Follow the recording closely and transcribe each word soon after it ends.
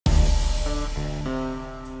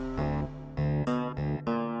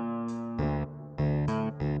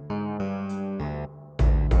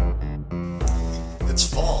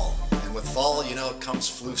well, it comes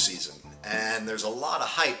flu season, and there's a lot of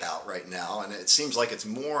hype out right now, and it seems like it's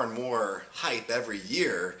more and more hype every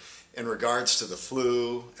year in regards to the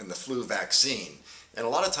flu and the flu vaccine. And a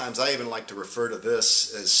lot of times I even like to refer to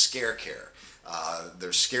this as scare care.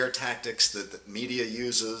 There's scare tactics that the media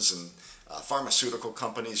uses and pharmaceutical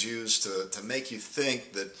companies use to make you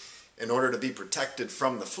think that in order to be protected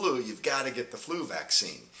from the flu, you've got to get the flu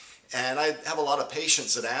vaccine. And I have a lot of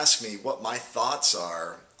patients that ask me what my thoughts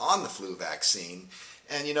are on the flu vaccine.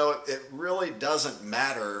 And you know, it really doesn't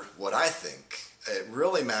matter what I think. It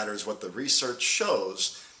really matters what the research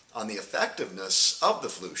shows on the effectiveness of the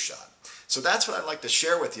flu shot. So that's what I'd like to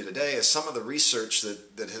share with you today, is some of the research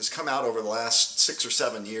that has come out over the last 6 or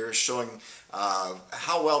 7 years showing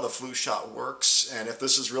how well the flu shot works and if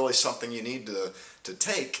this is really something you need to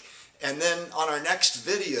take. And then on our next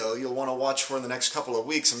video you'll want to watch for in the next couple of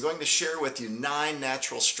weeks, I'm going to share with you 9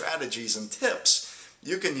 natural strategies and tips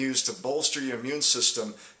you can use to bolster your immune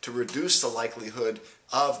system to reduce the likelihood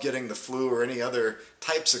of getting the flu or any other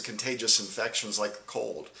types of contagious infections like a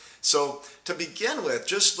cold. So to begin with,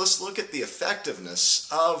 just let's look at the effectiveness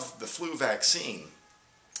of the flu vaccine.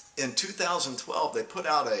 In 2012, they put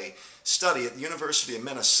out a study at the University of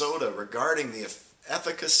Minnesota regarding the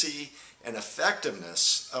efficacy and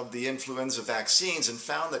effectiveness of the influenza vaccines, and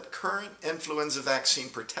found that current influenza vaccine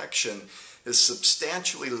protection is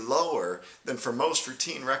substantially lower than for most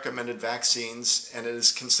routine recommended vaccines, and it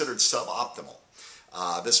is considered suboptimal.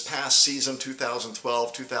 This past season,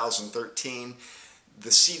 2012-2013, the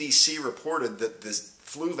CDC reported that the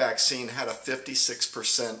flu vaccine had a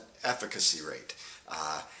 56% efficacy rate.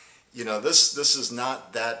 You know, this is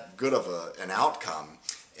not that good of an outcome.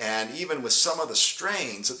 And even with some of the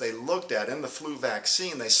strains that they looked at in the flu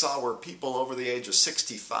vaccine, they saw where people over the age of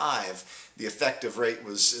 65, the effective rate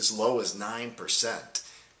was as low as 9%.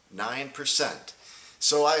 9%.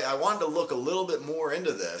 So I wanted to look a little bit more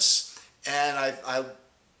into this, and I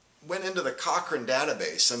went into the Cochrane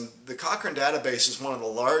database. And the Cochrane database is one of the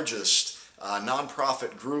largest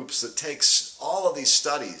nonprofit groups that takes all of these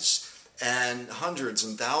studies and hundreds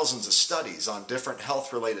and thousands of studies on different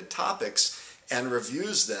health-related topics and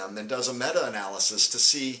reviews them and does a meta-analysis to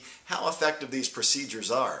see how effective these procedures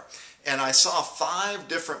are. And I saw 5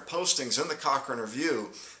 different postings in the Cochrane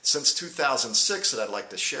Review since 2006 that I'd like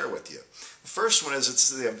to share with you. The first one is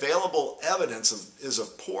the available evidence is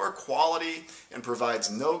of poor quality and provides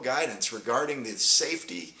no guidance regarding the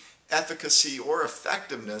safety, efficacy, or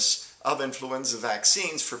effectiveness of influenza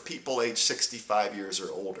vaccines for people aged 65 years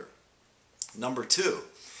or older. Number 2,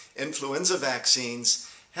 influenza vaccines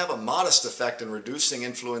have a modest effect in reducing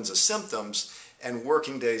influenza symptoms and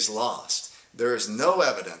working days lost. There is no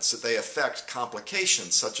evidence that they affect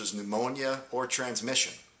complications such as pneumonia or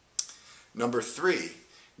transmission. Number 3,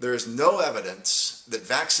 there is no evidence that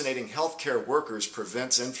vaccinating healthcare workers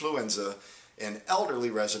prevents influenza in elderly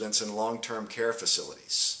residents in long-term care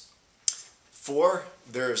facilities. 4,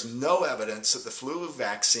 there is no evidence that the flu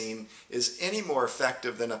vaccine is any more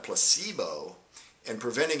effective than a placebo in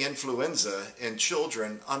preventing influenza in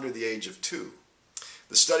children under the age of 2.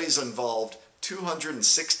 The studies involved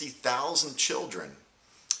 260,000 children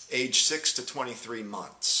aged 6 to 23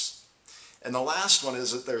 months. And the last one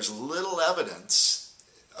is that there's little evidence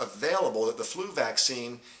available that the flu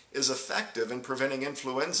vaccine is effective in preventing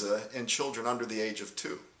influenza in children under the age of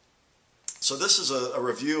 2. So this is a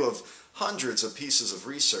review of hundreds of pieces of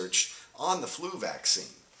research on the flu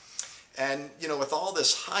vaccine. And you know, with all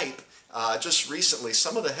this hype, just recently,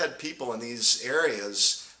 some of the head people in these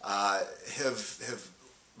areas have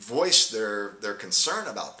voiced their concern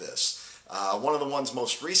about this. One of the ones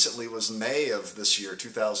most recently was May of this year,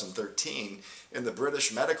 2013, in the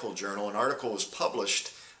British Medical Journal. An article was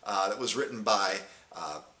published that was written by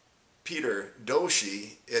Peter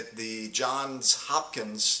Doshi at the Johns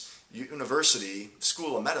Hopkins University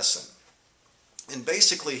School of Medicine. And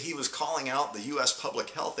basically he was calling out the U.S. public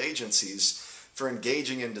health agencies for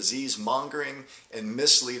engaging in disease mongering and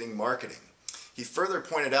misleading marketing. He further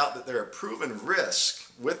pointed out that there are proven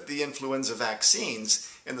risks with the influenza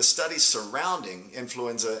vaccines, and the studies surrounding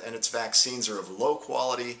influenza and its vaccines are of low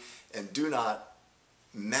quality and do not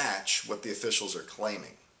match what the officials are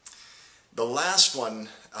claiming. The last one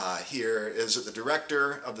here is that the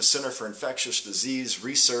director of the Center for Infectious Disease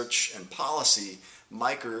Research and Policy,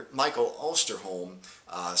 Michael Osterholm,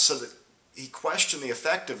 said that he questioned the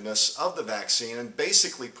effectiveness of the vaccine and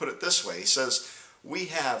basically put it this way. He says, "We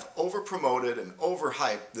have overpromoted and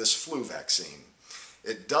overhyped this flu vaccine.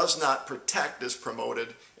 It does not protect as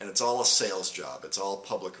promoted, and it's all a sales job. It's all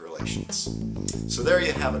public relations. So there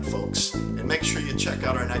you have it, folks. And make sure you check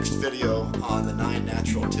out our next video on the 9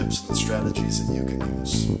 natural tips and strategies that you can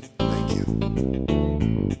use. Thank you.